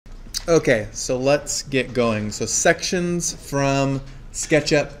Okay, so let's get going. So sections from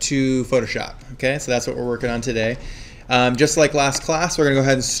SketchUp to Photoshop. Okay, so that's what we're working on today. Just like last class, we're gonna go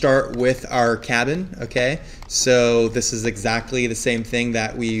ahead and start with our cabin. Okay, so this is exactly the same thing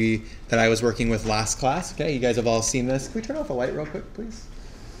that I was working with last class. Okay, you guys have all seen this. Can we turn off the light real quick, please?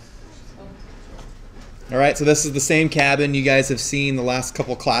 All right, so this is the same cabin you guys have seen the last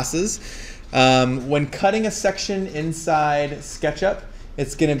couple classes. When cutting a section inside SketchUp,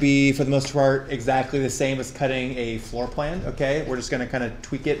 it's going to be, for the most part, exactly the same as cutting a floor plan, okay? We're just going to kind of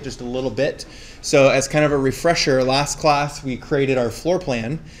tweak it just a little bit. So as kind of a refresher, last class we created our floor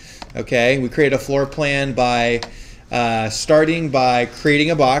plan, okay? We created a floor plan by starting by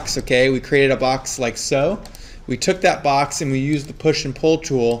creating a box, okay? We created a box like so. We took that box and we used the push and pull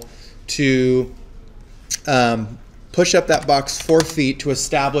tool to push up that box 4 feet to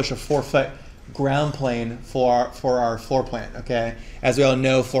establish a 4-foot ground plane for our floor plan, okay? As we all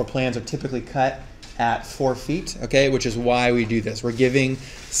know, floor plans are typically cut at 4 feet, okay, which is why we do this. We're giving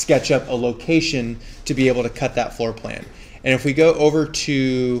SketchUp a location to be able to cut that floor plan. And if we go over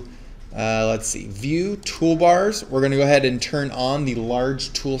to, let's see, View, Toolbars, we're gonna go ahead and turn on the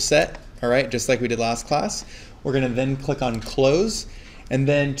large tool set, all right, just like we did last class. We're gonna then click on Close. And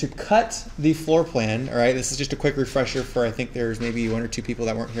then to cut the floor plan, all right, this is just a quick refresher for, I think there's maybe 1 or 2 people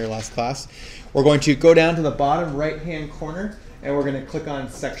that weren't here last class. We're going to go down to the bottom right-hand corner and we're gonna click on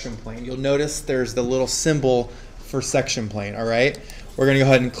section plane. You'll notice there's the little symbol for section plane, all right? We're gonna go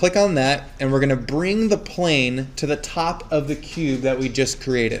ahead and click on that and we're gonna bring the plane to the top of the cube that we just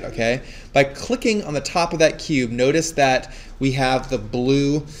created, okay? By clicking on the top of that cube, notice that we have the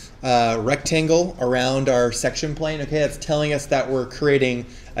blue rectangle around our section plane, okay? That's telling us that we're creating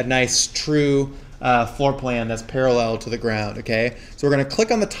a nice true floor plan that's parallel to the ground, okay? So we're gonna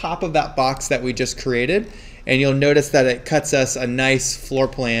click on the top of that box that we just created and you'll notice that it cuts us a nice floor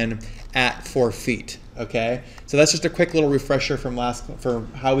plan at 4 feet, okay? So that's just a quick little refresher from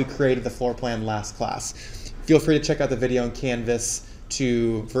how we created the floor plan last class. Feel free to check out the video on Canvas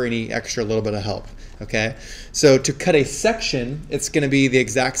for any extra little bit of help, okay? So to cut a section, it's gonna be the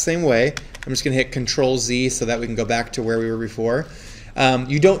exact same way. I'm just gonna hit Control-Z so that we can go back to where we were before.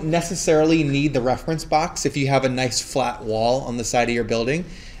 You don't necessarily need the reference box. If you have a nice flat wall on the side of your building,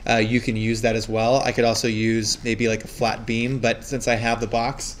 you can use that as well. I could also use maybe like a flat beam, but since I have the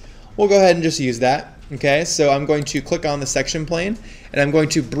box, we'll go ahead and just use that. Okay, so I'm going to click on the section plane and I'm going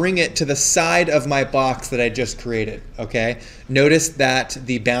to bring it to the side of my box that I just created, okay? Notice that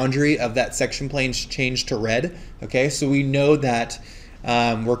the boundary of that section plane changed to red, okay? So we know that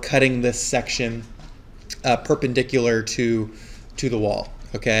we're cutting this section perpendicular to the wall,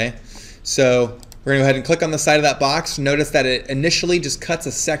 okay? So we're gonna go ahead and click on the side of that box. Notice that it initially just cuts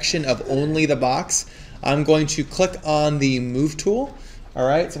a section of only the box. I'm going to click on the Move tool. All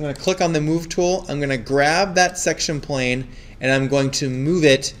right, so I'm going to click on the Move tool. I'm going to grab that section plane and I'm going to move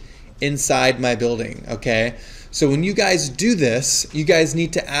it inside my building, okay? So when you guys do this, you guys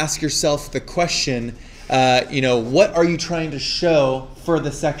need to ask yourself the question, what are you trying to show for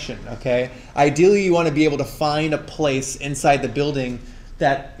the section, okay? Ideally, you want to be able to find a place inside the building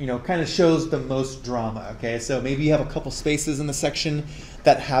that, kind of shows the most drama, okay? So maybe you have a couple spaces in the section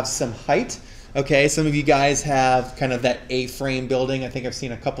that have some height. Okay, some of you guys have kind of that A-frame building. I think I've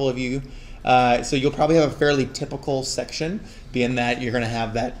seen a couple of you. So you'll probably have a fairly typical section, being that you're going to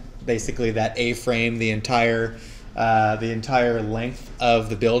have that basically that A-frame the entire length of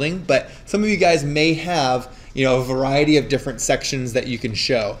the building. But some of you guys may have a variety of different sections that you can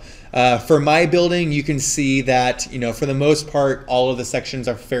show. For my building, you can see that for the most part, all of the sections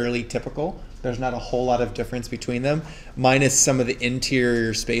are fairly typical. There's not a whole lot of difference between them, minus some of the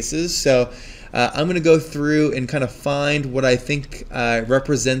interior spaces. So I'm going to go through and kind of find what I think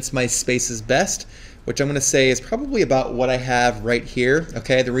represents my spaces best, which I'm going to say is probably about what I have right here.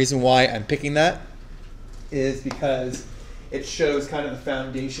 Okay, the reason why I'm picking that is because it shows kind of the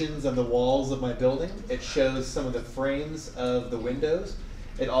foundations of the walls of my building. It shows some of the frames of the windows.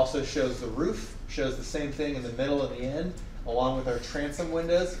 It also shows the roof, shows the same thing in the middle and the end, along with our transom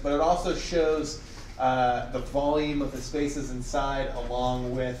windows, but it also shows the volume of the spaces inside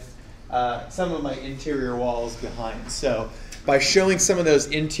along with some of my interior walls behind. So by showing some of those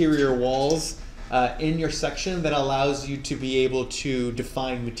interior walls in your section, that allows you to be able to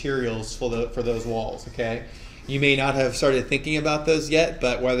define materials for those walls, okay? You may not have started thinking about those yet,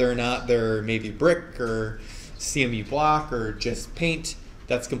 but whether or not they're maybe brick or CMU block or just paint,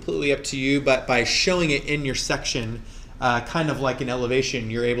 that's completely up to you. But by showing it in your section, kind of like an elevation,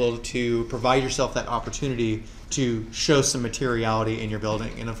 you're able to provide yourself that opportunity to show some materiality in your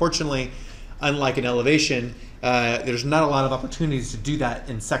building. And unfortunately, unlike an elevation, there's not a lot of opportunities to do that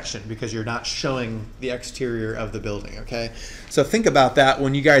in section because you're not showing the exterior of the building. Okay, so think about that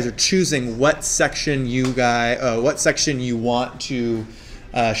when you guys are choosing what section you want to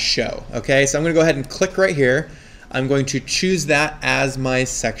show. Okay, so I'm going to go ahead and click right here. I'm going to choose that as my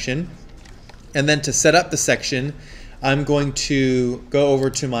section, and then to set up the section, I'm going to go over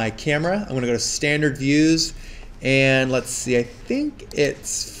to my camera. I'm going to go to standard views, and let's see, I think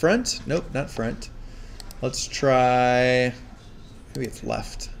it's front. Nope, not front. Let's try, maybe it's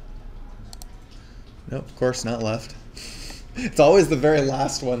left. Nope, of course not left. It's always the very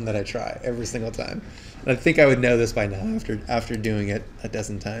last one that I try every single time. And I think I would know this by now after doing it a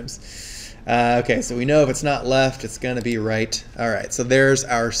dozen times. Okay, so we know if it's not left, it's gonna be right. All right, so there's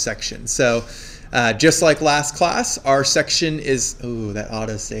our section. So just like last class, our section is, ooh, that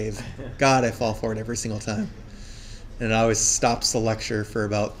autosave. God, I fall for it every single time. And it always stops the lecture for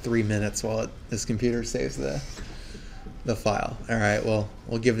about 3 minutes while this computer saves the file. All right, well,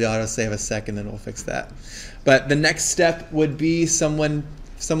 we'll give the autosave a second, then we'll fix that. But the next step would be someone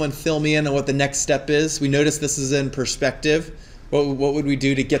fill me in on what the next step is. We notice this is in perspective. What would we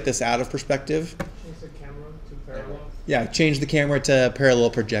do to get this out of perspective? Change the camera to parallel. Yeah, change the camera to parallel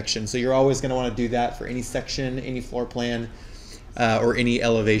projection. So you're always going to want to do that for any section, any floor plan, or any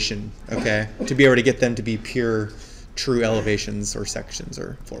elevation, okay? To be able to get them to be pure, true elevations or sections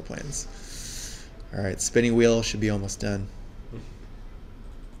or floor plans. All right, spinning wheel should be almost done.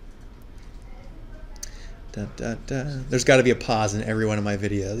 Da, da, da. There's got to be a pause in every one of my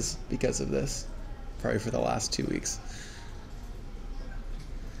videos because of this, probably for the last 2 weeks.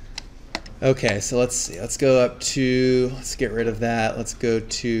 Okay, so let's see. Let's go up to, let's get rid of that. Let's go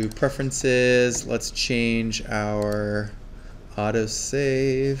to preferences. Let's change our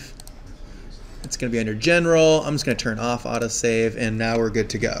autosave. It's going to be under general. I'm just going to turn off autosave, and now we're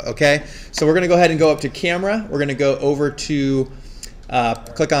good to go. Okay, so we're going to go ahead and go up to camera. We're going to go over to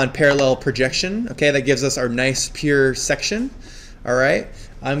click on parallel projection. Okay, that gives us our nice pure section. All right,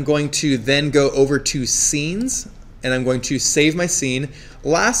 I'm going to then go over to scenes, and I'm going to save my scene.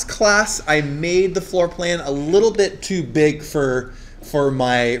 Last class, I made the floor plan a little bit too big for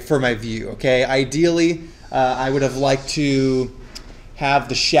my view. Okay, ideally, I would have liked to have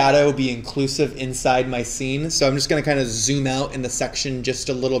the shadow be inclusive inside my scene. So I'm just going to kind of zoom out in the section just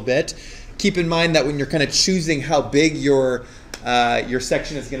a little bit. Keep in mind that when you're kind of choosing how big your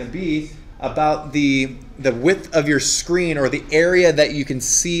section is going to be, about the width of your screen or the area that you can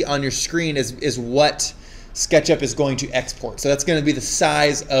see on your screen is what SketchUp is going to export. So that's going to be the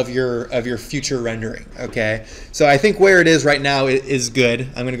size of your future rendering. Okay, so I think where it is right now is good.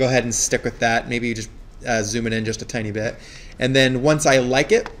 I'm going to go ahead and stick with that. Maybe just zoom it in just a tiny bit. And then once I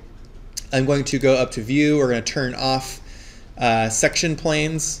like it, I'm going to go up to view. We're going to turn off section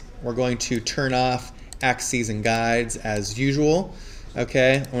planes. We're going to turn off axes and guides as usual.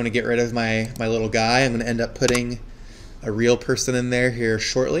 Okay, I want to get rid of my little guy. I'm going to end up putting a real person in there here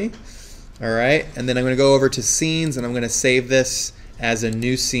shortly. All right, and then I'm going to go over to scenes, and I'm going to save this as a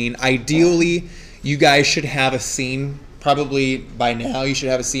new scene. Ideally, you guys should have a scene, probably by now, you should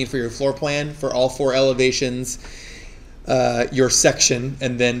have a scene for your floor plan for all 4 elevations, your section,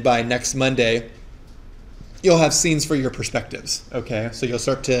 and then by next Monday, you'll have scenes for your perspectives. Okay, so you'll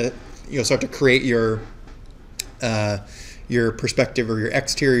start to create your perspective or your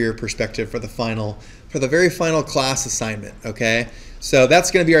exterior perspective for the very final class assignment. Okay, so that's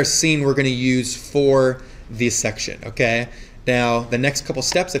going to be our scene we're going to use for this section. Okay, now the next couple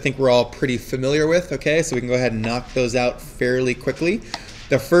steps I think we're all pretty familiar with. Okay, so we can go ahead and knock those out fairly quickly.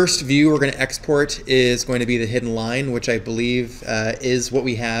 The first view we're going to export is going to be the hidden line, which I believe is what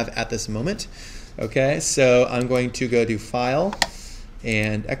we have at this moment. Okay, so I'm going to go to File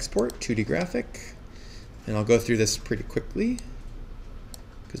and Export 2D Graphic, and I'll go through this pretty quickly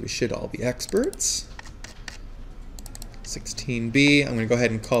because we should all be experts. 16B, I'm going to go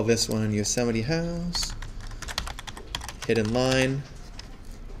ahead and call this one Yosemite House, hidden line.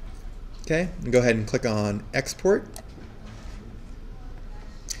 Okay, and go ahead and click on Export.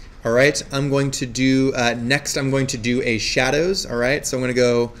 All right, I'm going to do, next I'm going to do a shadows. All right, so I'm going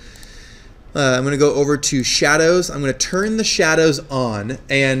to go over to shadows. I'm going to turn the shadows on.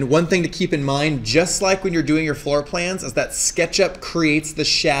 And one thing to keep in mind, just like when you're doing your floor plans, is that SketchUp creates the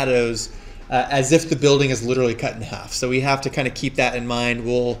shadows as if the building is literally cut in half. So we have to kind of keep that in mind.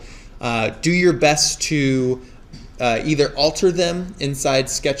 We'll do your best to either alter them inside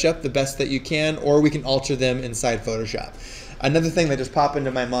SketchUp the best that you can, or we can alter them inside Photoshop. Another thing that just popped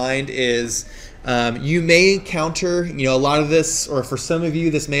into my mind is you may encounter, a lot of this, or for some of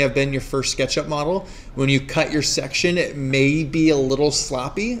you, this may have been your first SketchUp model. When you cut your section, it may be a little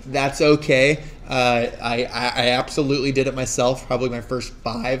sloppy. That's okay. I absolutely did it myself, probably my first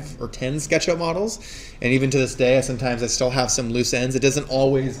 5 or 10 SketchUp models. And even to this day, sometimes I still have some loose ends. It doesn't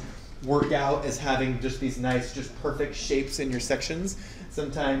always work out as having just these nice, just perfect shapes in your sections.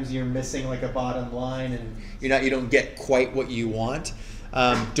 Sometimes you're missing like a bottom line and you don't get quite what you want.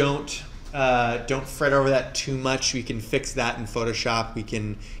 Don't fret over that too much. We can fix that in Photoshop. We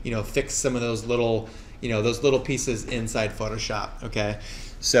can, fix some of those little pieces inside Photoshop, okay?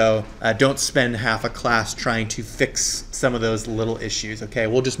 So don't spend half a class trying to fix some of those little issues, okay?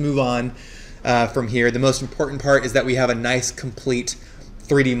 We'll just move on from here. The most important part is that we have a nice, complete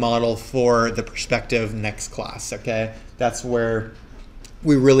 3D model for the perspective next class, okay? That's where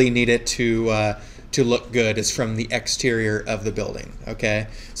we really need it to look good, is from the exterior of the building, okay?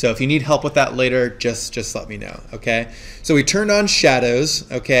 So if you need help with that later, just let me know, okay? So we turned on shadows,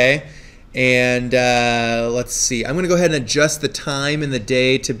 okay? And let's see, I'm gonna go ahead and adjust the time in the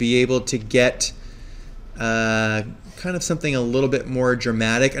day to be able to get kind of something a little bit more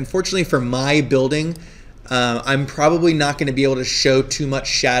dramatic. Unfortunately for my building, I'm probably not gonna be able to show too much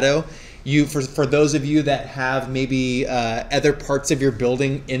shadow. For those of you that have maybe other parts of your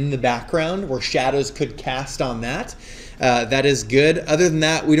building in the background where shadows could cast on that, that is good. Other than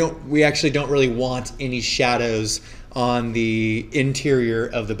that, we actually don't really want any shadows on the interior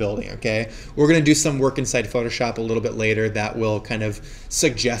of the building, okay? We're gonna do some work inside Photoshop a little bit later that will kind of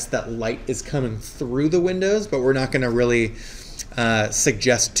suggest that light is coming through the windows, but we're not gonna really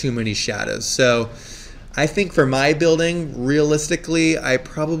suggest too many shadows. So I think for my building, realistically, I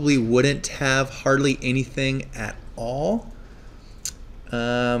probably wouldn't have hardly anything at all.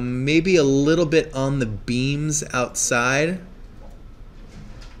 Maybe a little bit on the beams outside.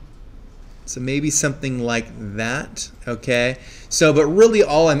 So maybe something like that, okay? So, but really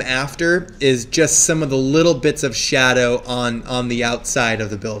all I'm after is just some of the little bits of shadow on the outside of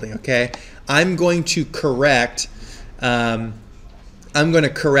the building, okay? I'm going to correct the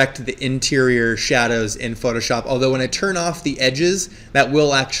interior shadows in Photoshop, although when I turn off the edges, that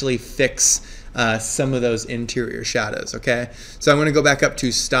will actually fix some of those interior shadows, okay? So I'm gonna go back up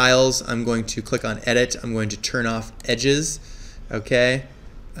to Styles, I'm going to click on Edit, I'm going to turn off Edges, okay?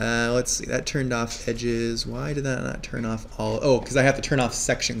 Let's see, that turned off edges. Why did that not turn off all? Oh, because I have to turn off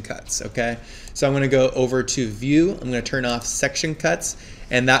section cuts, okay? So I'm gonna go over to View, I'm gonna turn off section cuts,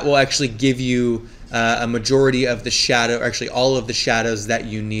 and that will actually give you a majority of the shadow, actually all of the shadows that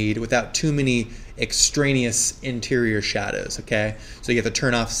you need without too many extraneous interior shadows, okay? So you have to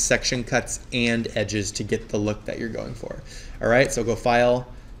turn off section cuts and edges to get the look that you're going for. All right, so go File,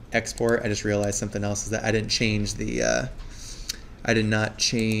 Export. I just realized something else is that I didn't change the, I did not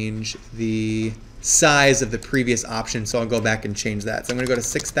change the size of the previous option, so I'll go back and change that. So I'm gonna go to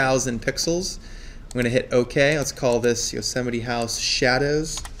 6,000 pixels. I'm gonna hit OK. Let's call this Yosemite House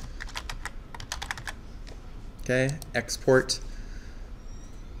Shadows. Okay, export.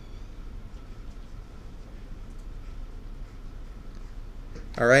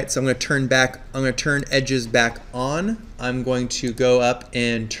 All right, so I'm going to turn edges back on. I'm going to go up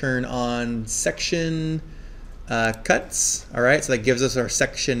and turn on section cuts. All right, so that gives us our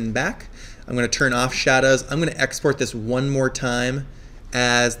section back. I'm going to turn off shadows. I'm going to export this one more time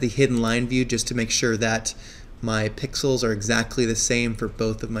as the hidden line view just to make sure that my pixels are exactly the same for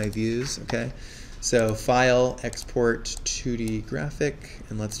both of my views. Okay, so File, Export 2D Graphic,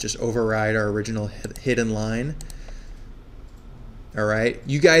 and let's just override our original hidden line. All right,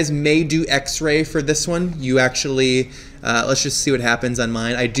 you guys may do X-ray for this one. You actually, let's just see what happens on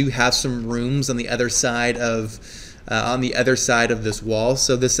mine. I do have some rooms on the other side of this wall,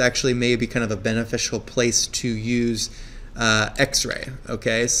 so this actually may be kind of a beneficial place to use X-ray.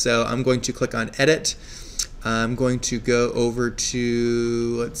 Okay, so I'm going to click on Edit. I'm going to go over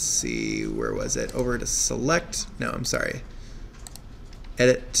to, let's see, where was it? Over to Select. No, I'm sorry.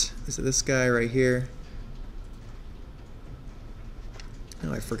 Edit. Is it this guy right here?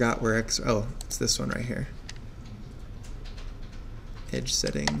 Oh, I forgot where X. Oh, it's this one right here. Edge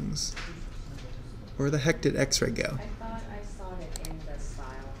settings. Where the heck did X-ray go? I thought I saw it in the style.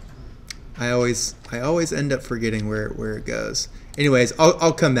 I always end up forgetting where it goes. Anyways,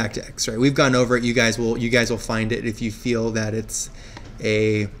 I'll come back to X-ray. We've gone over it. You guys will find it if you feel that it's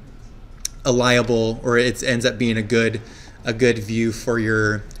a liable, or it ends up being a good view for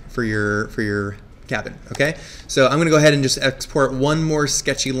your cabin. Okay, so I'm gonna go ahead and just export one more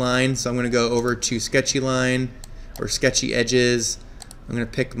sketchy line. So I'm gonna go over to sketchy line or sketchy edges. I'm gonna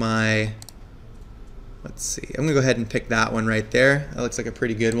pick my Let's see. I'm gonna go ahead and pick that one right there. That looks like a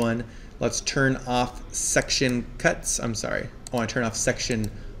pretty good one. Let's turn off section cuts. I'm sorry. I want to turn off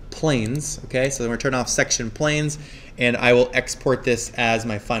section planes. Okay, so we're gonna turn off section planes, and I will export this as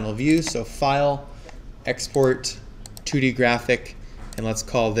my final view. So File, Export, 2D Graphic, and let's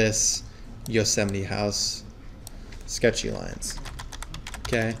call this Yosemite House Sketchy Lines.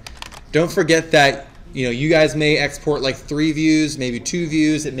 Okay. Don't forget that you guys may export like 3 views, maybe 2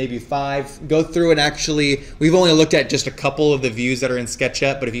 views, it may be 5. Go through and actually, we've only looked at just a couple of the views that are in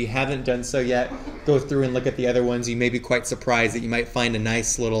SketchUp, but if you haven't done so yet, go through and look at the other ones. You may be quite surprised that you might find a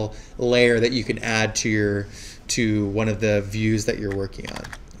nice little layer that you can add to one of the views that you're working on.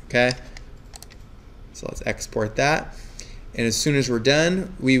 Okay? So let's export that. And as soon as we're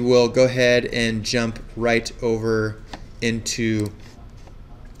done, we will go ahead and jump right over into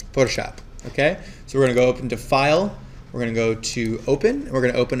Photoshop. Okay, so we're going to go open to File, we're going to go to Open, and we're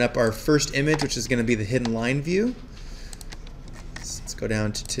going to open up our first image, which is going to be the hidden line view. Let's go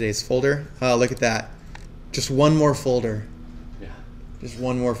down to today's folder. Oh, look at that. Just one more folder. Yeah. Just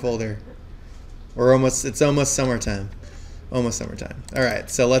one more folder. It's almost summertime. Almost summertime. All right,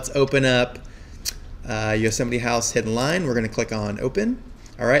 so let's open up Yosemite House hidden line. We're going to click on Open.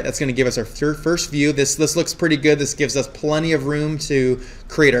 All right, that's going to give us our first view. This looks pretty good. This gives us plenty of room to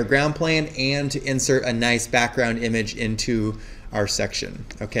create our ground plane and to insert a nice background image into our section.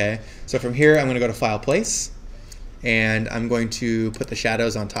 Okay, so from here, I'm going to go to File, Place, and I'm going to put the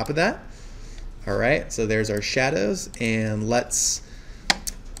shadows on top of that. All right, so there's our shadows, and let's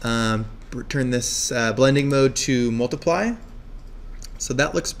turn this blending mode to multiply. So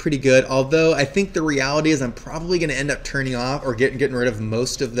that looks pretty good, although I think the reality is I'm probably going to end up turning off or getting rid of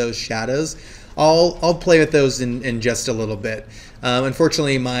most of those shadows. I'll play with those in just a little bit.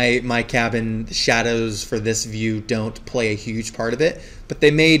 Unfortunately, my cabin shadows for this view don't play a huge part of it, but they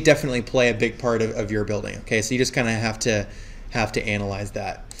may definitely play a big part of your building. Okay, so you just kind of have to analyze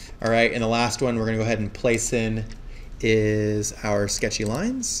that. All right, and the last one we're going to go ahead and place in is our sketchy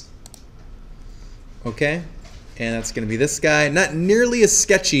lines. Okay. And that's going to be this guy. Not nearly as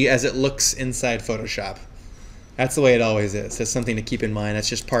sketchy as it looks inside Photoshop. That's the way it always is. That's something to keep in mind. That's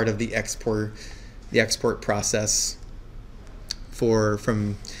just part of the export process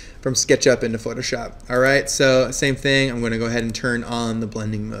from SketchUp into Photoshop. All right, so same thing. I'm going to go ahead and turn on the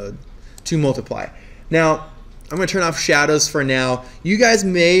blending mode to multiply. Now, I'm going to turn off shadows for now. You guys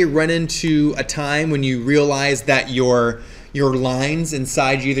may run into a time when you realize that your lines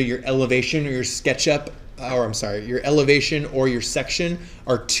inside either your elevation or your SketchUp, your elevation or your section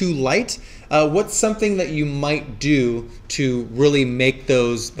are too light. What's something that you might do to really make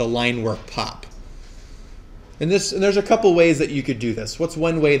the line work pop? And there's a couple ways that you could do this. What's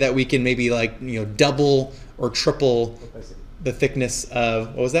one way that we can maybe double or triple the thickness of,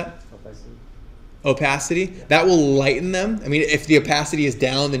 what was that? Opacity. Yeah. That will lighten them. I mean, if the opacity is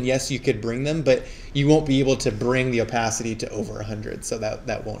down, then yes, you could bring them, but you won't be able to bring the opacity to over 100, so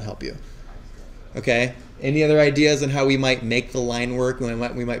that won't help you. Okay. Any other ideas on how we might make the line work? We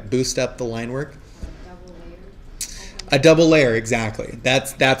might boost up the line work. Double layer. A double layer, exactly.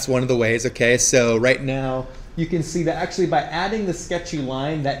 That's one of the ways. Okay. So right now you can see that actually by adding the sketchy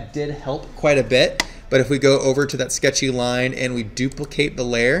line, that did help quite a bit. But if we go over to that sketchy line and we duplicate the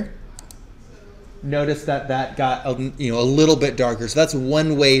layer, notice that got a little bit darker. So that's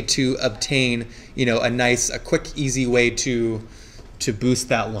one way to obtain a quick, easy way to boost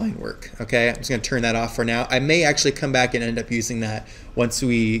that line work. Okay, I'm just going to turn that off for now. I may actually come back and end up using that once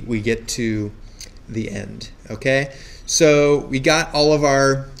we get to the end. Okay, so we got all of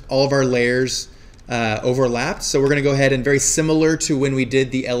our layers overlapped. So we're going to go ahead and, very similar to when we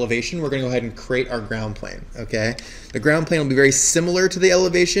did the elevation, we're going to go ahead and create our ground plane. Okay, the ground plane will be very similar to the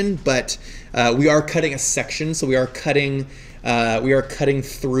elevation, but we are cutting a section, so we are cutting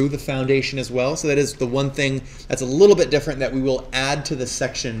through the foundation as well. So that is the one thing that's a little bit different that we will add to the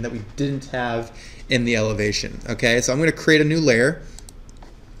section that we didn't have in the elevation. Okay, so I'm going to create a new layer,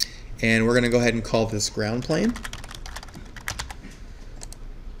 and we're going to go ahead and call this ground plane.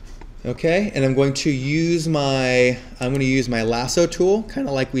 Okay, and I'm going to use my lasso tool, kind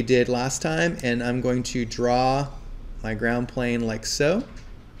of like we did last time, and I'm going to draw my ground plane like so.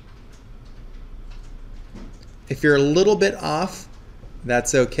 If you're a little bit off,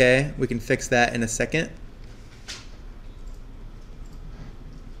 that's okay. We can fix that in a second.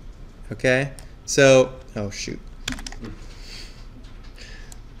 Okay, so, oh shoot.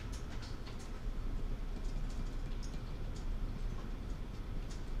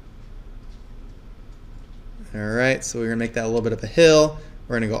 All right, so we're gonna make that a little bit of a hill.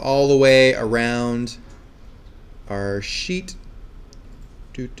 We're gonna go all the way around our sheet.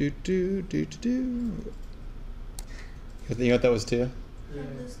 Do do do do do do. You know what that was too? Yeah.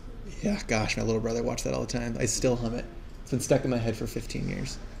 Yeah, gosh, my little brother watched that all the time. I still hum it. It's been stuck in my head for 15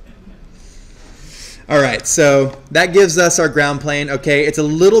 years. All right, so that gives us our ground plane. Okay, it's a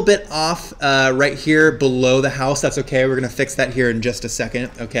little bit off right here below the house. That's okay. We're going to fix that here in just a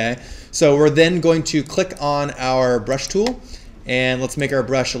second. Okay, so we're then going to click on our brush tool, and let's make our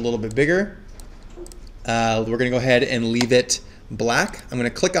brush a little bit bigger. We're going to go ahead and leave it black. I'm going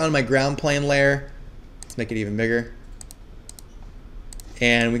to click on my ground plane layer. Let's make it even bigger.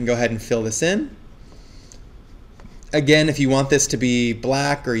 And we can go ahead and fill this in. Again, if you want this to be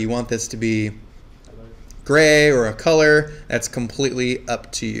black or you want this to be gray or a color, that's completely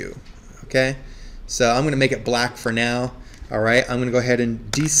up to you. Okay, so I'm going to make it black for now. All right, I'm going to go ahead and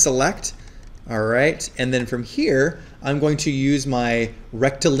deselect. All right, and then from here, I'm going to use my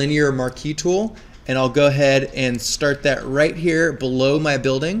rectilinear marquee tool, and I'll go ahead and start that right here below my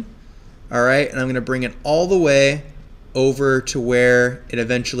building. All right, and I'm going to bring it all the way over to where it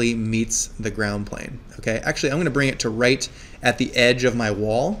eventually meets the ground plane. Okay, actually I'm going to bring it to right at the edge of my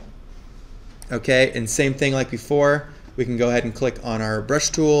wall. Okay, and same thing like before, we can go ahead and click on our brush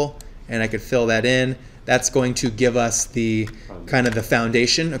tool and I could fill that in. That's going to give us the kind of the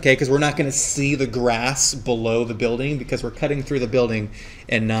foundation, okay, because we're not going to see the grass below the building because we're cutting through the building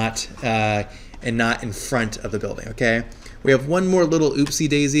and not in front of the building. Okay, we have one more little oopsie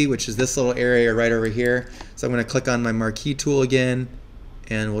daisy, which is this little area right over here. So I'm going to click on my marquee tool again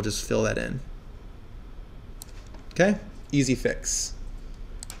and we'll just fill that in. Okay, easy fix.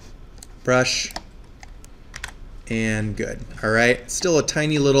 Brush, and good. All right, still a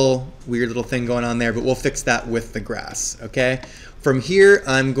tiny little weird little thing going on there, but we'll fix that with the grass. Okay, from here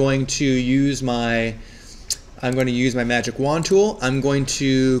I'm going to use my magic wand tool. I'm going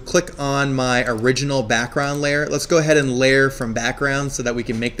to click on my original background layer. Let's go ahead and layer from background so that we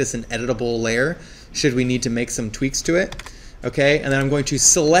can make this an editable layer should we need to make some tweaks to it. Okay, and then I'm going to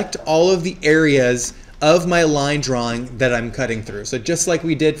select all of the areas of my line drawing that I'm cutting through. So just like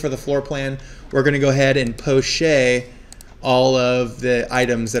we did for the floor plan, we're going to go ahead and poche all of the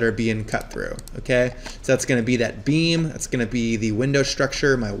items that are being cut through. Okay, so that's going to be that beam, that's going to be the window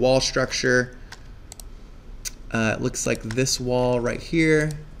structure, my wall structure. It looks like this wall right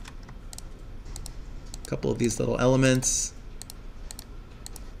here, a couple of these little elements,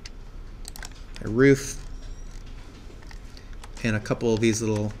 a roof, and a couple of these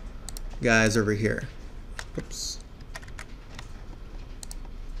little guys over here. Oops.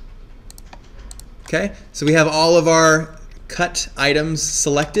 Okay, so we have all of our cut items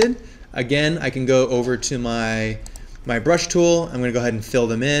selected. Again, I can go over to my brush tool. I'm going to go ahead and fill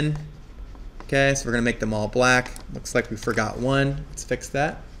them in. Okay, so we're going to make them all black. Looks like we forgot one. Let's fix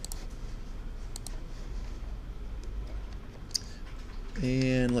that.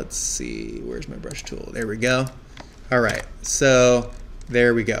 And let's see, where's my brush tool? There we go. All right, so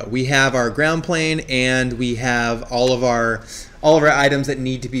there we go. We have our ground plane and we have all of our items that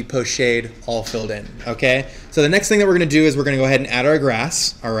need to be pochade all filled in. Okay, so the next thing that we're going to do is we're going to go ahead and add our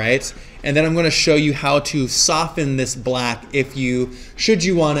grass. All right, and then I'm going to show you how to soften this black should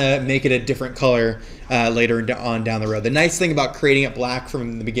you want to make it a different color later on down the road. The nice thing about creating it black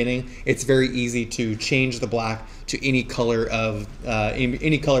from the beginning, it's very easy to change the black to any color of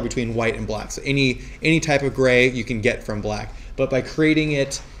any color between white and black. So any type of gray you can get from black. But by creating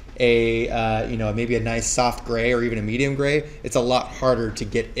it maybe a nice soft gray or even a medium gray, it's a lot harder to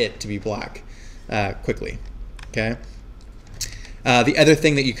get it to be black quickly. Okay. The other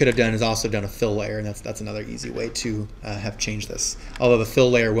thing that you could have done is also done a fill layer, and that's another easy way to have changed this. Although the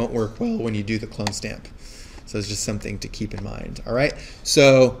fill layer won't work well when you do the clone stamp. So it's just something to keep in mind. All right.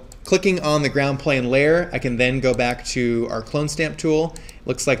 So clicking on the ground plane layer, I can then go back to our clone stamp tool.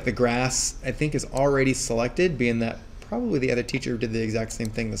 Looks like the grass, I think, is already selected, being that probably the other teacher did the exact same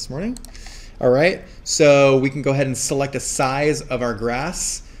thing this morning. All right, so we can go ahead and select a size of our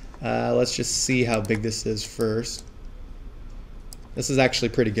grass. Let's just see how big this is first. This is actually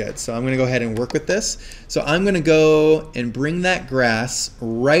pretty good, so I'm going to go ahead and work with this. So I'm going to go and bring that grass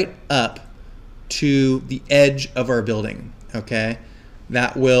right up to the edge of our building. Okay,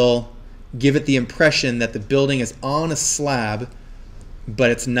 that will give it the impression that the building is on a slab,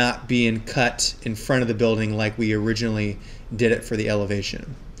 but it's not being cut in front of the building like we originally did it for the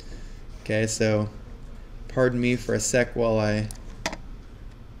elevation. Okay, so pardon me for a sec while I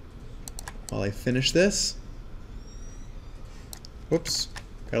finish this. Whoops,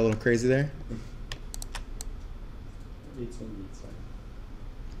 got a little crazy there.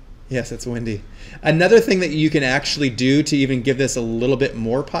 Yes, it's windy. Another thing that you can actually do to even give this a little bit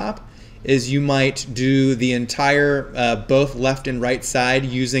more pop is you might do the entire both left and right side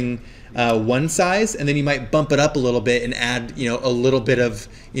using one size, and then you might bump it up a little bit and add, you know, a little bit of,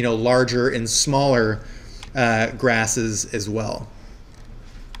 you know, larger and smaller grasses as well.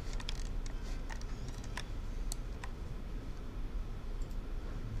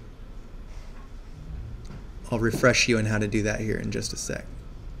 I'll refresh you on how to do that here in just a sec.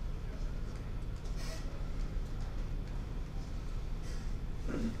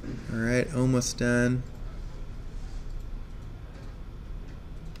 All right, almost done.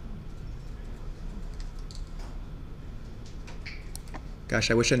 Gosh,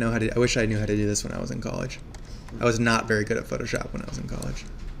 I wish I knew how to do this when I was in college. I was not very good at Photoshop when I was in college.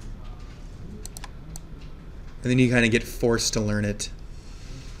 And then you kind of get forced to learn it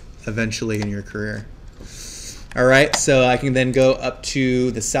eventually in your career. All right, so I can then go up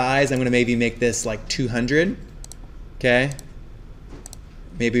to the size. I'm going to maybe make this like 200. Okay.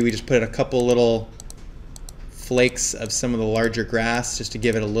 Maybe we just put a couple little flakes of some of the larger grass just to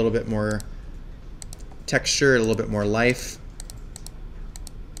give it a little bit more texture, a little bit more life.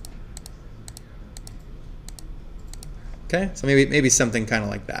 Okay, so maybe something kind of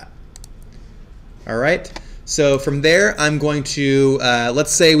like that. All right, so from there I'm going to,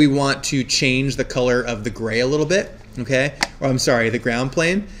 let's say we want to change the color of the gray a little bit, okay? Or I'm sorry, the ground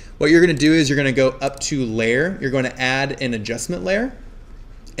plane. What you're gonna do is you're gonna go up to layer, you're going to add an adjustment layer,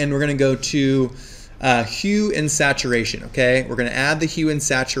 and we're gonna go to hue and saturation, okay? We're gonna add the hue and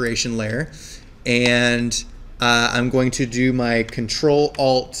saturation layer, and I'm going to do my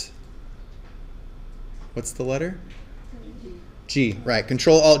Control-Alt, what's the letter? G, right,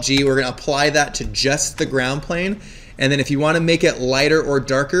 Control-Alt-G. We're going to apply that to just the ground plane. And then if you want to make it lighter or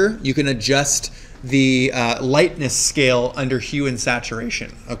darker, you can adjust the lightness scale under hue and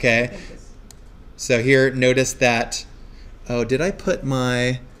saturation, okay? So here, notice that, oh, did I put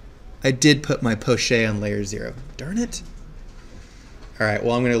my, I did put my poche on layer 0. Darn it. All right,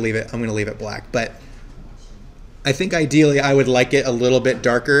 well, I'm going to leave it black. But I think ideally I would like it a little bit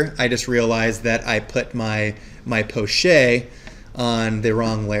darker. I just realized that I put my poche on the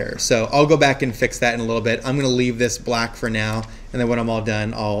wrong layer. So I'll go back and fix that in a little bit. I'm going to leave this black for now, and then when I'm all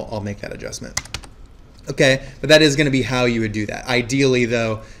done, I'll make that adjustment. Okay, but that is going to be how you would do that. Ideally,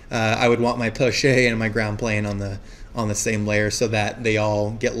 though, I would want my poche and my ground plane on the same layer so that they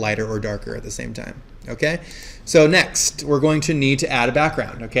all get lighter or darker at the same time. Okay, so next we're going to need to add a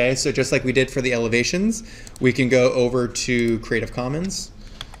background. Okay, so just like we did for the elevations, we can go over to Creative Commons.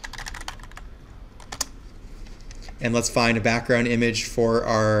 And let's find a background image for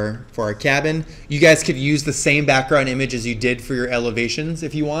our cabin. You guys could use the same background image as you did for your elevations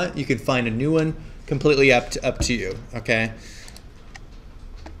if you want. You could find a new one, completely up to you, okay?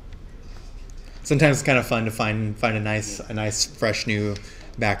 Sometimes it's kind of fun to find a nice fresh new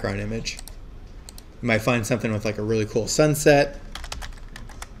background image. You might find something with like a really cool sunset,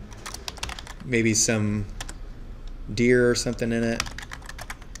 maybe some deer or something in it.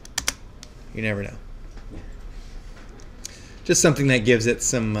 You never know. Just something that gives it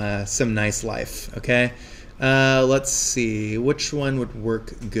some nice life, okay? Let's see, which one would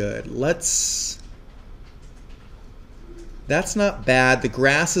work good? That's not bad. The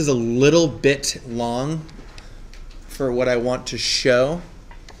grass is a little bit long for what I want to show.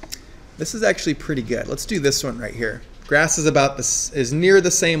 This is actually pretty good. Let's do this one right here. Grass is about this, is near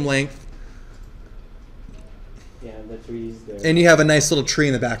the same length. Yeah, the trees there. And you have a nice little tree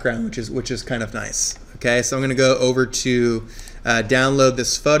in the background, which is kind of nice. Okay, so I'm going to go over to download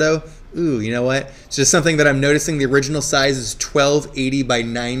this photo. Ooh, you know what? It's just something that I'm noticing. The original size is 1280 by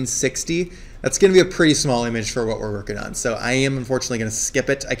 960. That's going to be a pretty small image for what we're working on. So I am unfortunately going to skip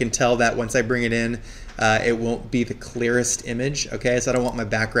it. I can tell that once I bring it in, it won't be the clearest image. Okay, so I don't want my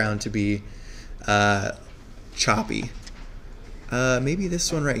background to be choppy. Maybe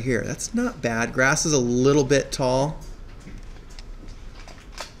this one right here. That's not bad. Grass is a little bit tall.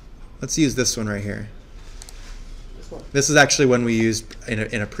 Let's use this one right here. This is actually one we used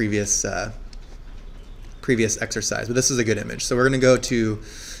in a previous exercise, but this is a good image. So we're going to go to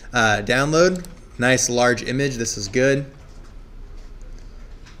download. Nice large image. This is good.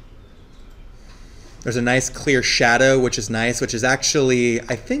 There's a nice clear shadow, which is nice, which is actually,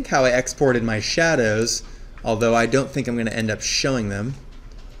 I think, how I exported my shadows, although I don't think I'm going to end up showing them.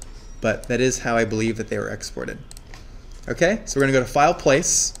 But that is how I believe that they were exported. Okay, so we're going to go to File,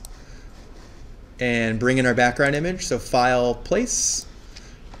 Place, and bring in our background image. So File, Place,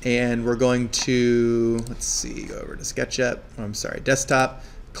 and we're going to, let's see, go over to SketchUp, oh, I'm sorry, Desktop,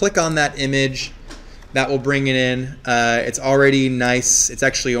 click on that image. That will bring it in. It's already nice. It's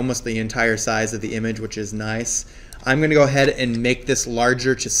actually almost the entire size of the image, which is nice. I'm going to go ahead and make this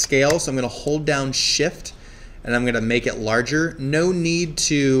larger to scale. So I'm going to hold down Shift and I'm going to make it larger. No need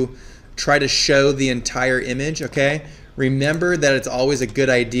to try to show the entire image, okay? Remember that it's always a good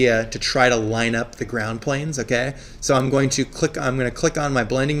idea to try to line up the ground planes, okay? So I'm going to click on my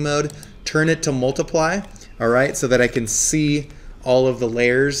blending mode, turn it to multiply, all right, so that I can see all of the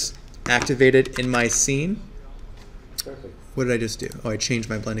layers activated in my scene. Perfect. What did I just do? Oh, I changed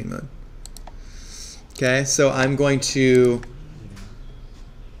my blending mode. Okay, so I'm going to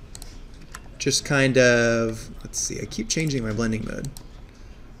just kind of, let's see, I keep changing my blending mode.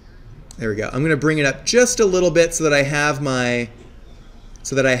 There we go. I'm going to bring it up just a little bit so that I have my,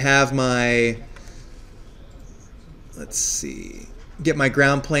 let's see, get my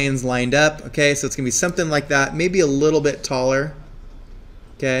ground planes lined up. Okay, so it's going to be something like that, maybe a little bit taller.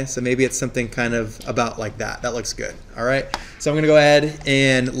 Okay, so maybe it's something kind of about like that. That looks good. All right, so I'm going to go ahead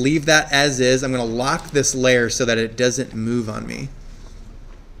and leave that as is. I'm going to lock this layer so that it doesn't move on me.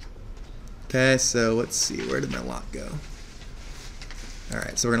 Okay, so let's see, where did my lock go? All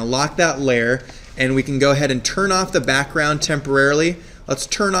right, so we're going to lock that layer, and we can go ahead and turn off the background temporarily. Let's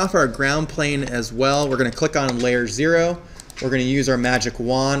turn off our ground plane as well. We're going to click on layer 0. We're going to use our magic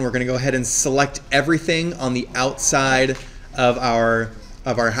wand. We're going to go ahead and select everything on the outside of our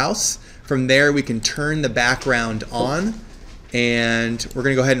house. From there, we can turn the background on, and we're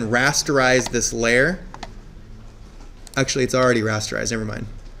going to go ahead and rasterize this layer. Actually, it's already rasterized. Never mind.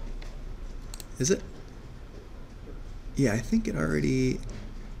 Is it? Yeah, I think it already.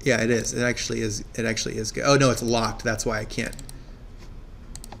 Yeah, it is. It actually is. It actually is good. Oh no, it's locked. That's why I can't.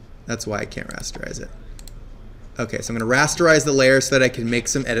 That's why I can't rasterize it. Okay, so I'm going to rasterize the layer so that I can make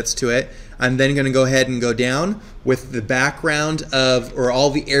some edits to it. I'm then going to go ahead and go down with the background of, or all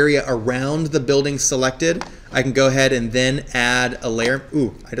the area around the building selected. I can go ahead and then add a layer.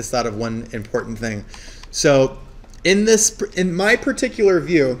 Ooh, I just thought of one important thing. So in my particular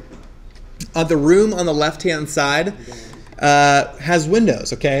view, the room on the left-hand side has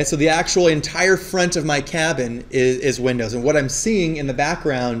windows, okay? So the actual entire front of my cabin is windows, and what I'm seeing in the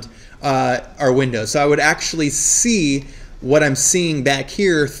background are windows. So I would actually see what I'm seeing back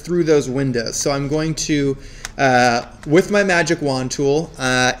here through those windows. So I'm going to, with my magic wand tool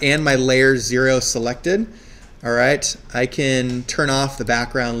and my layer 0 selected, all right, I can turn off the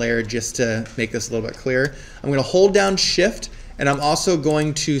background layer just to make this a little bit clearer. I'm going to hold down Shift, and I'm also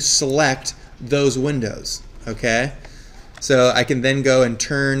going to select those windows, okay? So I can then go and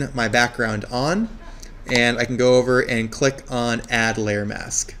turn my background on, and I can go over and click on Add Layer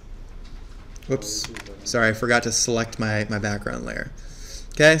Mask. Whoops, sorry, I forgot to select my background layer.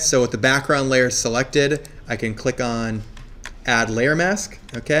 Okay, so with the background layer selected, I can click on Add Layer Mask,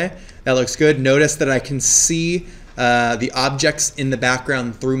 okay? That looks good. Notice that I can see the objects in the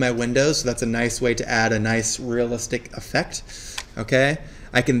background through my windows, so that's a nice way to add a nice realistic effect, okay?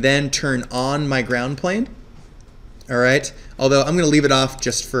 I can then turn on my ground plane, all right? Although I'm gonna leave it off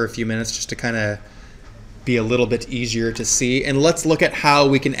just for a few minutes just to kind of be a little bit easier to see. And let's look at how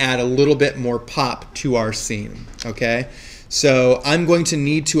we can add a little bit more pop to our scene, okay? So I'm going to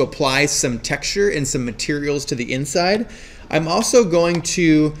need to apply some texture and some materials to the inside. I'm also going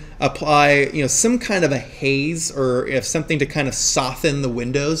to apply, some kind of a haze or if something to kind of soften the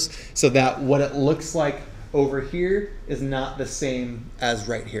windows so that what it looks like over here is not the same as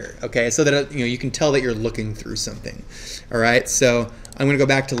right here, okay? So that you can tell that you're looking through something. All right, so I'm going to go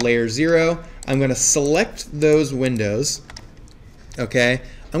back to layer 0. I'm going to select those windows, okay?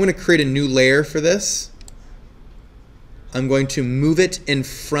 I'm going to create a new layer for this. I'm going to move it in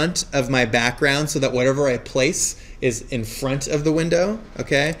front of my background so that whatever I place is in front of the window,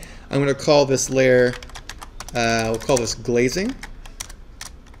 okay? I'm going to call this layer, we'll call this glazing.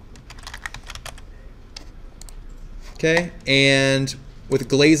 Okay, and with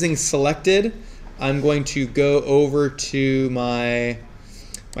glazing selected, I'm going to go over to my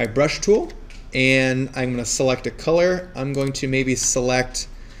brush tool, and I'm going to select a color. I'm going to maybe select,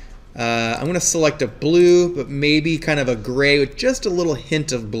 I'm going to select a blue, but maybe kind of a gray with just a little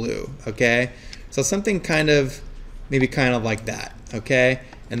hint of blue, okay? So something kind of, maybe kind of like that, okay?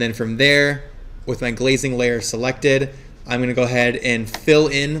 And then from there, with my glazing layer selected, I'm going to go ahead and fill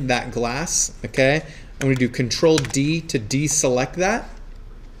in that glass, okay? I'm going to do Control D to deselect that,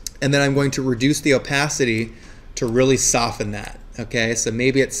 and then I'm going to reduce the opacity to really soften that. Okay, so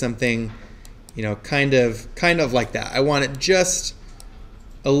maybe it's something, kind of like that. I want it just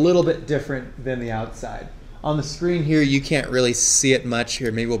a little bit different than the outside. On the screen here, you can't really see it much.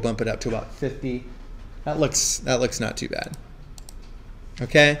 Here, maybe we'll bump it up to about 50. That looks not too bad.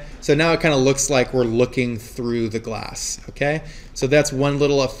 Okay, so now it kind of looks like we're looking through the glass. Okay, so that's one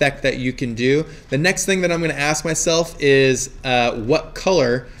little effect that you can do. The next thing that I'm going to ask myself is what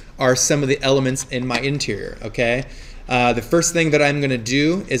color are some of the elements in my interior. Okay, the first thing that I'm going to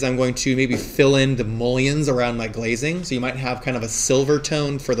do is I'm going to maybe fill in the mullions around my glazing. So you might have kind of a silver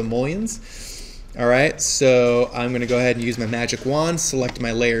tone for the mullions. All right, so I'm going to go ahead and use my magic wand, select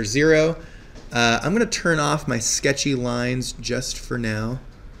my layer 0. I'm going to turn off my sketchy lines just for now.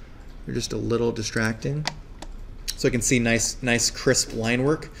 They're just a little distracting. So I can see nice crisp line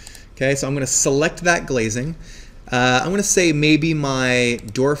work. Okay, so I'm going to select that glazing. I'm going to say maybe my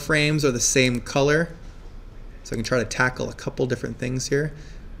door frames are the same color. So I can try to tackle a couple different things here.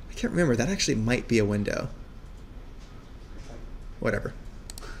 I can't remember, that actually might be a window. Whatever.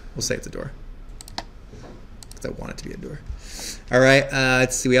 We'll say it's a door. Because I want it to be a door. All right,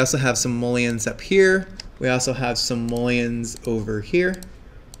 let's see, we also have some mullions up here. We also have some mullions over here.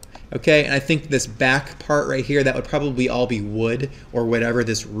 Okay, and I think this back part right here, that would probably all be wood or whatever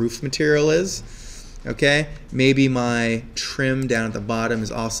this roof material is. Okay, maybe my trim down at the bottom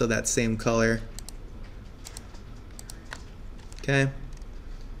is also that same color. Okay,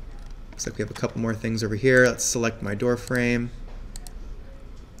 looks like we have a couple more things over here. Let's select my door frame.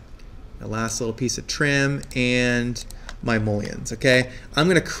 The last little piece of trim and my mullions. Okay, I'm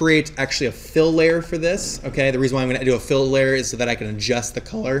going to create actually a fill layer for this. Okay, the reason why I'm going to do a fill layer is so that I can adjust the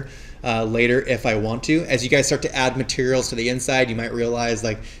color later if I want to. As you guys start to add materials to the inside, you might realize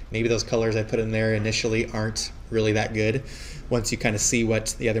like maybe those colors I put in there initially aren't really that good once you kind of see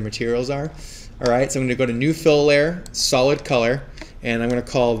what the other materials are. All right, so I'm going to go to new fill layer, solid color, and I'm going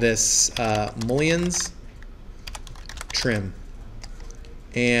to call this mullions trim,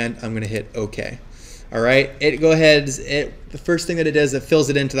 and I'm going to hit OK. All right, the first thing that it does, it fills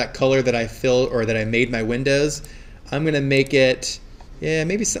it into that color that I filled or that I made my windows. I'm gonna make it, yeah,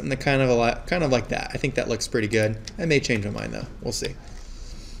 maybe something that kind of like that. I think that looks pretty good. I may change my mind though, we'll see.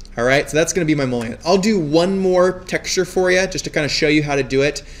 All right, so that's gonna be my mullion. I'll do one more texture for you just to kind of show you how to do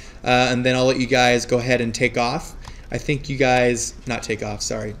it, and then I'll let you guys go ahead and take off. I think you guys, not take off,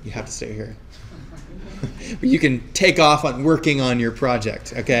 sorry, you have to stay here. But you can take off on working on your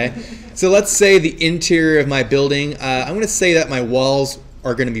project, okay? So let's say the interior of my building, I'm going to say that my walls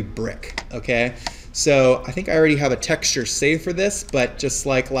are going to be brick, okay? So I think I already have a texture saved for this, but just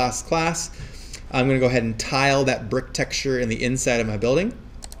like last class, I'm going to go ahead and tile that brick texture in the inside of my building. So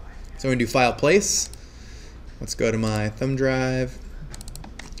I'm going to do File, Place. Let's go to my thumb drive.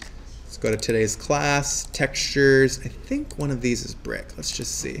 Let's go to today's class, Textures. I think one of these is brick. Let's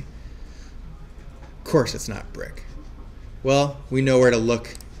just see. Of course it's not brick. Well, we know where to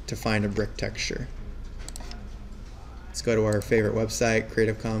look to find a brick texture. Let's go to our favorite website,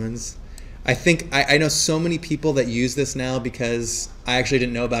 Creative Commons. I know so many people that use this now because I actually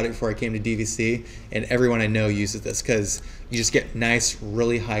didn't know about it before I came to DVC, and everyone I know uses this because you just get nice,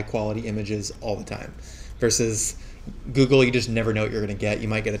 really high quality images all the time. Versus Google, you just never know what you're going to get. You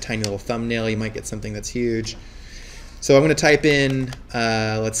might get a tiny little thumbnail, you might get something that's huge. So I'm going to type in,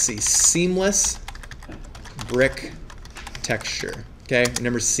 let's see, seamless brick texture. Okay,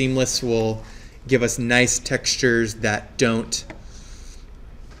 remember seamless will give us nice textures that don't.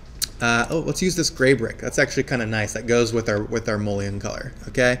 Oh, let's use this gray brick. That's actually kind of nice. That goes with our mullion color.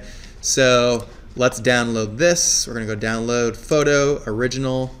 Okay, so let's download this. We're gonna go download photo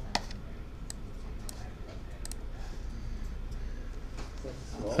original.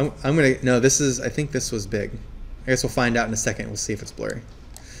 I'm gonna no. This is. I think this was big. I guess we'll find out in a second. We'll see if it's blurry.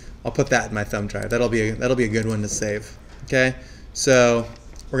 I'll put that in my thumb drive. That'll be a good one to save. Okay, so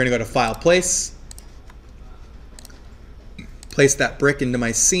we're gonna go to File, Place. Place that brick into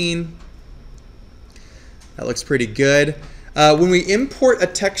my scene. That looks pretty good. When we import a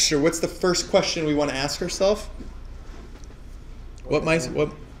texture, what's the first question we want to ask ourselves? What am I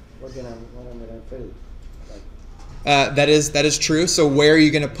gonna put it? That is true. So where are you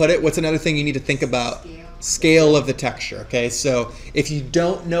gonna put it? What's another thing you need to think about? Scale of the texture. Okay, so if you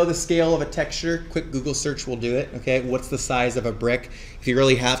don't know the scale of a texture, quick Google search will do it. Okay, what's the size of a brick? If you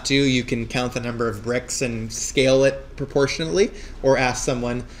really have to, you can count the number of bricks and scale it proportionately, or ask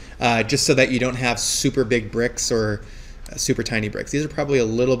someone, just so that you don't have super big bricks or super tiny bricks. These are probably a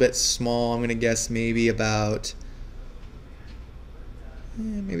little bit small. I'm going to guess maybe about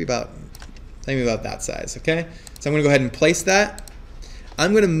that size. Okay, so I'm going to go ahead and place that.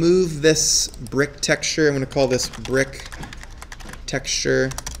 I'm going to move this brick texture. I'm going to call this brick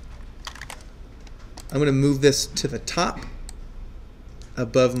texture. I'm going to move this to the top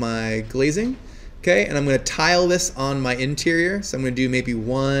above my glazing. Okay, and I'm going to tile this on my interior. So I'm going to do maybe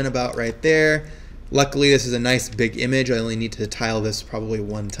one about right there, Luckily, this is a nice big image. I only need to tile this probably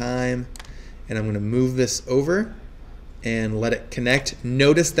one time. And I'm going to move this over and let it connect.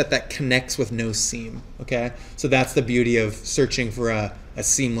 Notice that that connects with no seam, okay? So that's the beauty of searching for a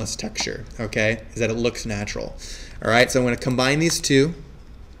seamless texture, okay? Is that it looks natural. All right, so I'm going to combine these two,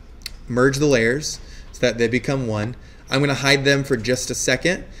 merge the layers so that they become one. I'm going to hide them for just a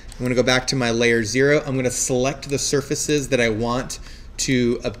second. I'm going to go back to my layer 0. I'm going to select the surfaces that I want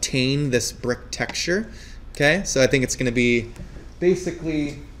to obtain this brick texture, okay? So I think it's going to be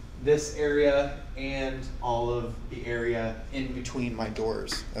basically this area and all of the area in between my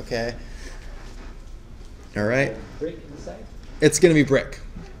doors, okay? All right. Brick inside? It's going to be brick.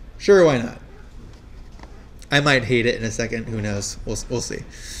 Sure, why not? I might hate it in a second. Who knows? We'll see.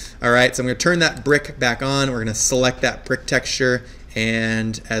 All right, so I'm going to turn that brick back on. We're going to select that brick texture.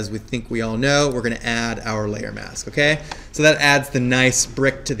 And as we think we all know, we're going to add our layer mask, okay? So that adds the nice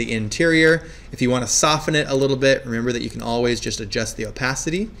brick to the interior. If you want to soften it a little bit, remember that you can always just adjust the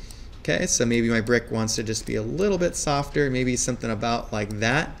opacity. Okay, so maybe my brick wants to just be a little bit softer, maybe something about like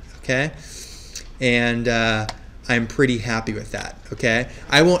that, okay? And I'm pretty happy with that, okay?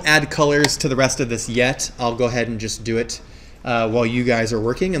 I won't add colors to the rest of this yet. I'll go ahead and just do it while you guys are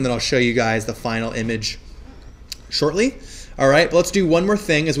working, and then I'll show you guys the final image shortly. All right, but let's do one more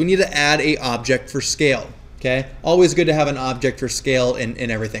thing, is we need to add a object for scale, okay? Always good to have an object for scale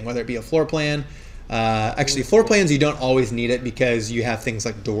in everything, whether it be a floor plan. Actually, floor plans, you don't always need it because you have things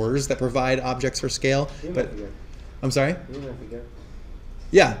like doors that provide objects for scale. But I'm sorry? Human figure.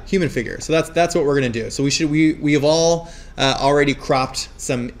 Yeah, human figure. So that's what we're gonna do. So we have all already cropped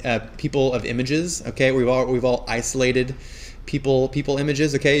some people of images. Okay, we've all isolated people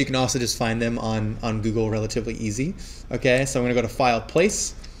images. Okay, you can also just find them on Google relatively easy. Okay, so I'm gonna go to File,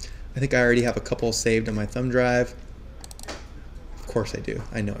 Place. I think I already have a couple saved on my thumb drive. Of course I do.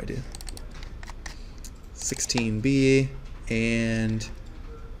 I know I do. 16B and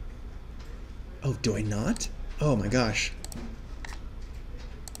oh, do I not? Oh my gosh.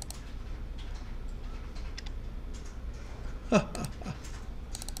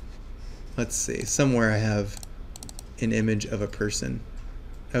 Let's see. Somewhere I have an image of a person.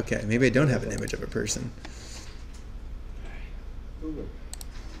 Okay, maybe I don't have an image of a person.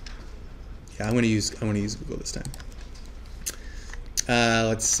 Yeah, I'm gonna use Google this time.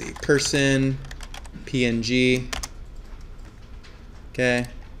 Let's see. Person. PNG. Okay,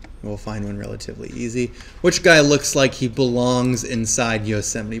 we'll find one relatively easy. Which guy looks like he belongs inside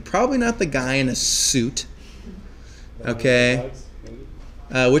Yosemite? Probably not the guy in a suit. Okay.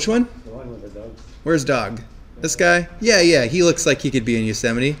 Which one? The one with the dogs. Where's Dog? This guy? Yeah, he looks like he could be in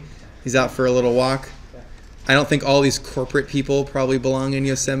Yosemite. He's out for a little walk. I don't think all these corporate people probably belong in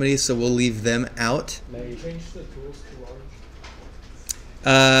Yosemite, so we'll leave them out. Maybe change the tools to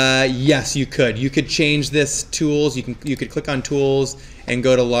large. Yes, you could. You could change this tools. You could click on tools and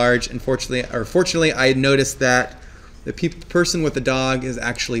go to large. Fortunately, I noticed that the person with the dog is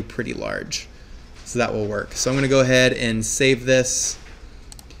actually pretty large, so that will work. So I'm going to go ahead and save this.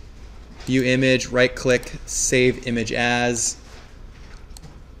 View image, right click, save image as.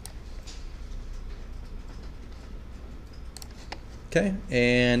 Okay,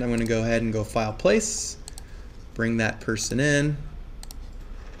 and I'm going to go ahead and go File, Place. Bring that person in.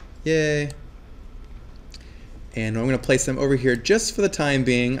 Yay. And I'm going to place them over here just for the time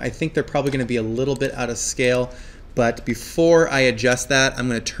being. I think they're probably going to be a little bit out of scale, but before I adjust that, I'm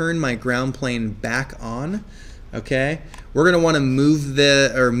going to turn my ground plane back on. Okay, we're going to want to move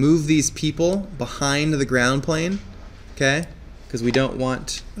these people behind the ground plane. Okay, because we don't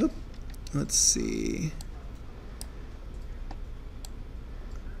want. Oops, let's see.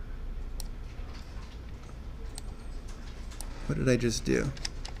 What did I just do?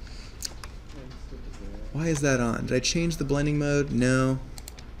 Why is that on? Did I change the blending mode? No.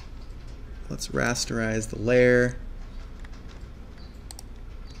 Let's rasterize the layer.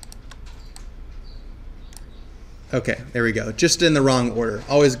 Okay, there we go. Just in the wrong order.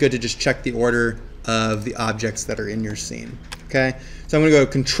 Always good to just check the order of the objects that are in your scene. Okay, so I'm going to go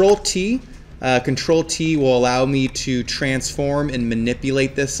Control T. Control T will allow me to transform and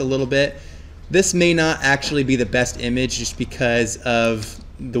manipulate this a little bit. This may not actually be the best image just because of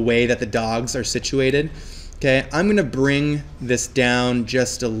the way that the dogs are situated. Okay, I'm going to bring this down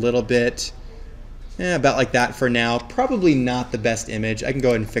just a little bit. About like that for now. Probably not the best image. I can go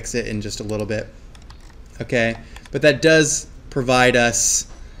ahead and fix it in just a little bit. Okay, but that does provide us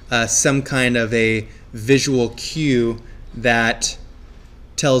some kind of a visual cue that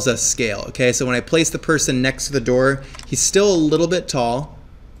tells us scale. Okay, so when I place the person next to the door, he's still a little bit tall.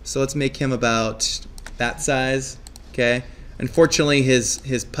 So let's make him about that size. Okay, unfortunately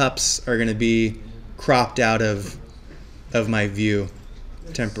his pups are going to be cropped out of my view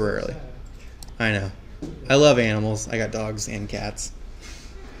temporarily. I know. I love animals. I got dogs and cats.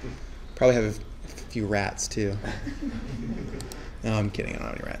 Probably have a few rats too. No, I'm kidding. I don't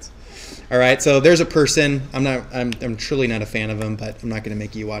have any rats. All right, so there's a person. I'm truly not a fan of them, but I'm not going to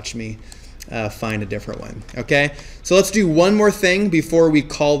make you watch me find a different one. Okay, so let's do one more thing before we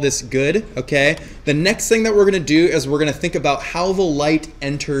call this good. Okay, the next thing that we're going to do is we're going to think about how the light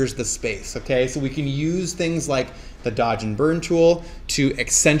enters the space. Okay, so we can use things like the dodge and burn tool to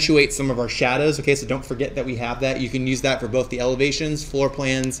accentuate some of our shadows. Okay, so don't forget that we have that. You can use that for both the elevations, floor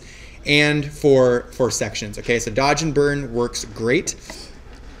plans, and for sections. Okay, so dodge and burn works great.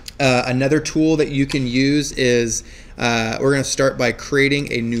 Another tool that you can use is we're going to start by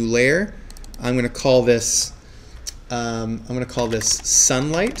creating a new layer. I'm going to call this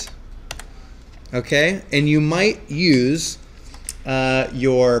sunlight. Okay, and you might use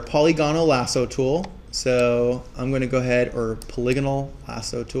your polygonal lasso tool. So I'm going to go ahead, or polygonal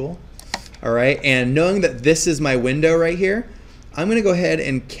lasso tool. All right, and knowing that this is my window right here, I'm going to go ahead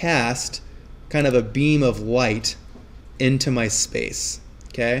and cast kind of a beam of light into my space.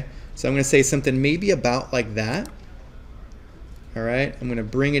 Okay, so I'm going to say something maybe about like that. All right, I'm going to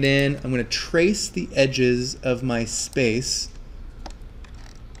bring it in. I'm going to trace the edges of my space.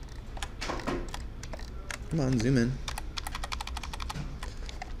 Come on, zoom in.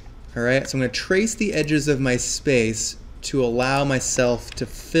 All right, so I'm going to trace the edges of my space to allow myself to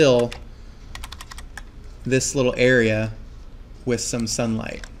fill this little area with some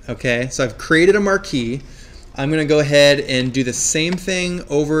sunlight. Okay, so I've created a marquee. I'm going to go ahead and do the same thing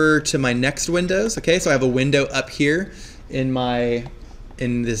over to my next windows. Okay, so I have a window up here below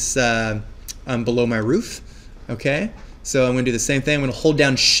my roof. Okay, so I'm going to do the same thing. I'm going to hold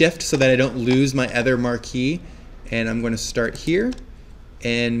down Shift so that I don't lose my other marquee, and I'm going to start here.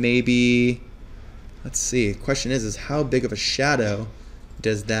 And maybe, let's see, the question is how big of a shadow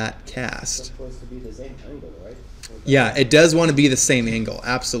does that cast? It's supposed to be the same angle, right? Yeah, it does want to be the same angle,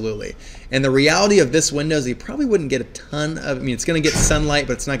 absolutely. And the reality of this window is you probably wouldn't get a ton of, I mean, it's going to get sunlight,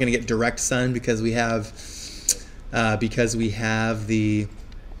 but it's not going to get direct sun because we have the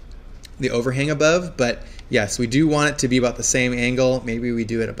overhang above. But yes, we do want it to be about the same angle. Maybe we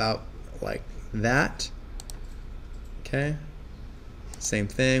do it about like that. Okay. Same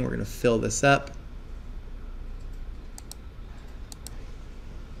thing, we're going to fill this up.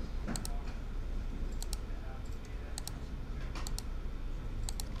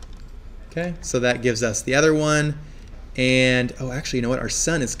 Okay, so that gives us the other one. And oh, actually, you know what? Our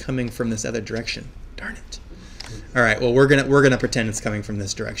sun is coming from this other direction. Darn it. All right, well, we're gonna pretend it's coming from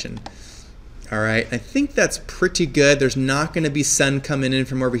this direction. All right, I think that's pretty good. There's not going to be sun coming in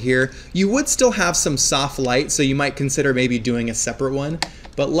from over here. You would still have some soft light, so you might consider maybe doing a separate one.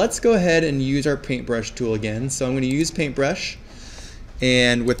 But let's go ahead and use our paintbrush tool again. So I'm going to use paintbrush,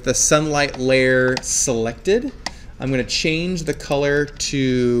 and with the sunlight layer selected, I'm going to change the color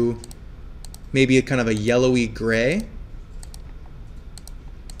to maybe a kind of a yellowy gray.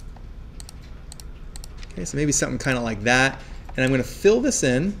 Okay, so maybe something kind of like that. And I'm going to fill this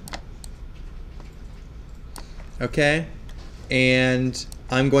in. Okay, and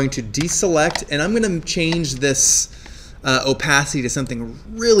I'm going to deselect, and I'm going to change this opacity to something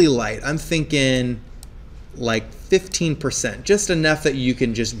really light. I'm thinking like 15%, just enough that you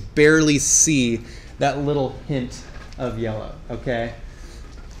can just barely see that little hint of yellow. Okay,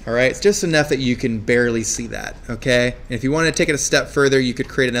 all right, it's just enough that you can barely see that. Okay, and if you want to take it a step further, you could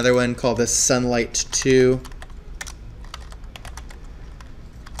create another one called this Sunlight 2.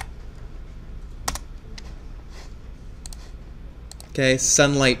 Okay,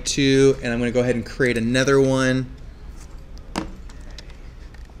 Sunlight 2, and I'm going to go ahead and create another one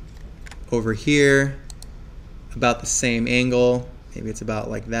over here, about the same angle. Maybe it's about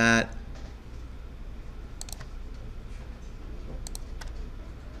like that.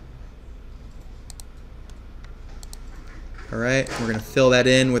 All right, we're going to fill that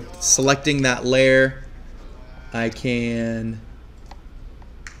in with selecting that layer. I can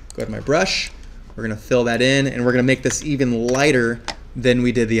go to my brush. We're going to fill that in, and we're going to make this even lighter than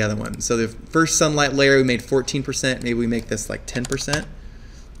we did the other one. So the first sunlight layer we made 14%. Maybe we make this like 10%.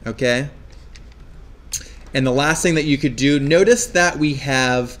 Okay. And the last thing that you could do, notice that we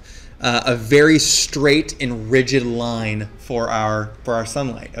have a very straight and rigid line for our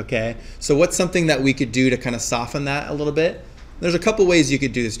sunlight. Okay. So what's something that we could do to kind of soften that a little bit? There's a couple ways you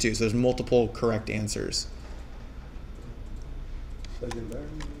could do this too. So there's multiple correct answers.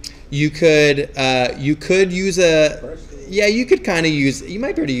 You could use you could kind of use, you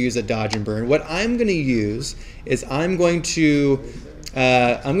might be able to use a dodge and burn. What I'm going to use is I'm going to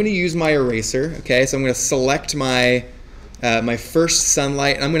I'm going to use my eraser. Okay, so I'm going to select my my first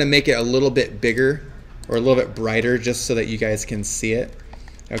sunlight. I'm going to make it a little bit bigger or a little bit brighter just so that you guys can see it.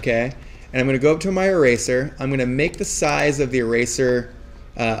 Okay, and I'm going to go up to my eraser. I'm going to make the size of the eraser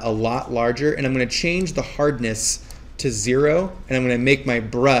a lot larger, and I'm going to change the hardness to 0, and I'm going to make my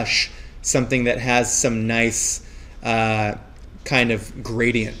brush something that has some nice kind of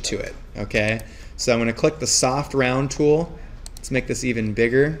gradient to it. Okay, so I'm going to click the soft round tool. Let's make this even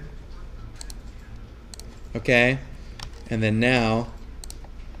bigger. Okay, and then now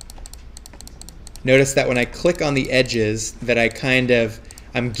notice that when I click on the edges that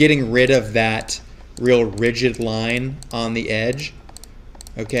I'm getting rid of that real rigid line on the edge.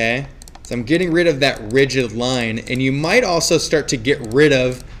 Okay, so I'm getting rid of that rigid line, and you might also start to get rid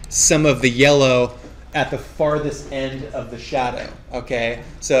of some of the yellow at the farthest end of the shadow. Okay,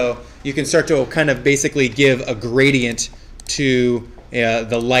 so you can start to kind of basically give a gradient to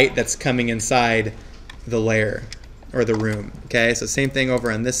the light that's coming inside the layer or the room. Okay, so same thing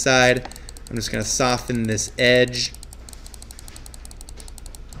over on this side. I'm just going to soften this edge.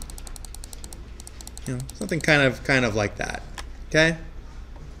 You know, something kind of like that. Okay.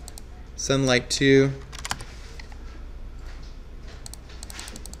 Sunlight 2.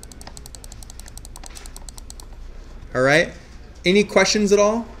 All right. Any questions at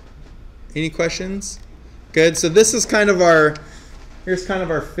all? Any questions? Good. So this is here's kind of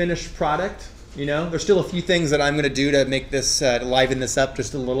our finished product. You know, there's still a few things that I'm going to do to make this liven this up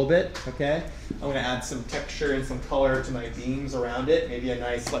just a little bit. Okay. I'm going to add some texture and some color to my beams around it. Maybe a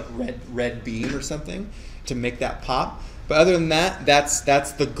nice like red beam or something to make that pop. But other than that,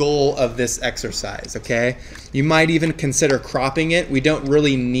 that's the goal of this exercise, okay? You might even consider cropping it. We don't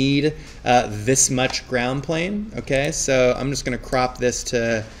really need this much ground plane, okay? So I'm just gonna crop this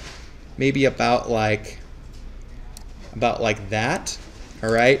to maybe about like that,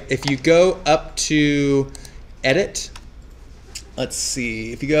 all right? If you go up to edit, let's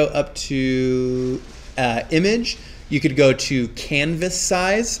see, if you go up to image, you could go to canvas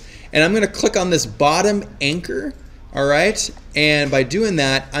size, and I'm gonna click on this bottom anchor. All right, and by doing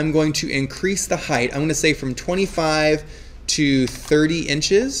that, I'm going to increase the height. I'm going to say from 25 to 30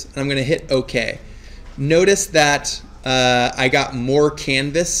 inches, and I'm going to hit OK. Notice that I got more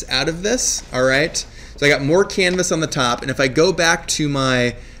canvas out of this, all right? So I got more canvas on the top, and if I go back to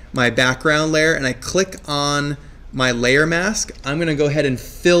my background layer and I click on my layer mask, I'm going to go ahead and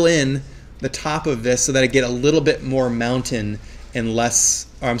fill in the top of this so that I get a little bit more mountain and less,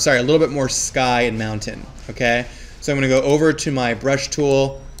 or I'm sorry, a little bit more sky and mountain, okay? So I'm going to go over to my brush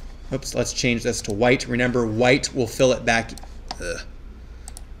tool. Oops, let's change this to white. Remember, white will fill it back. Ugh.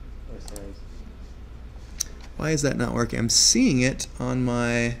 Why is that not working? I'm seeing it on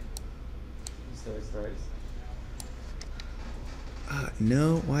my...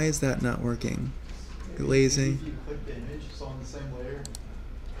 no, why is that not working? Glazing. If you click the image, it's on the same layer.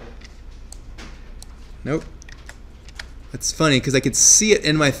 Nope. It's funny because I could see it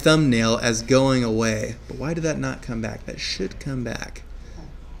in my thumbnail as going away. But why did that not come back? That should come back.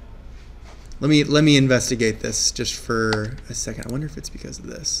 Let me investigate this just for a second. I wonder if it's because of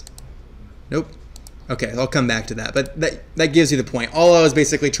this. Nope. Okay, I'll come back to that. But that gives you the point. All I was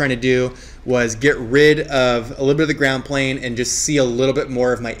basically trying to do was get rid of a little bit of the ground plane and just see a little bit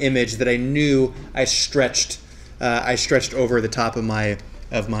more of my image that I knew I stretched over the top of my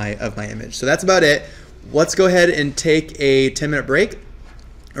image. So that's about it. Let's go ahead and take a 10-minute break,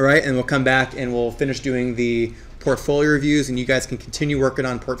 all right, and we'll come back and we'll finish doing the portfolio reviews, and you guys can continue working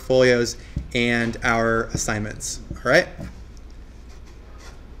on portfolios and our assignments, all right?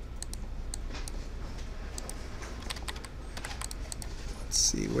 Let's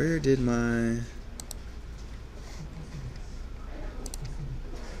see, where did my...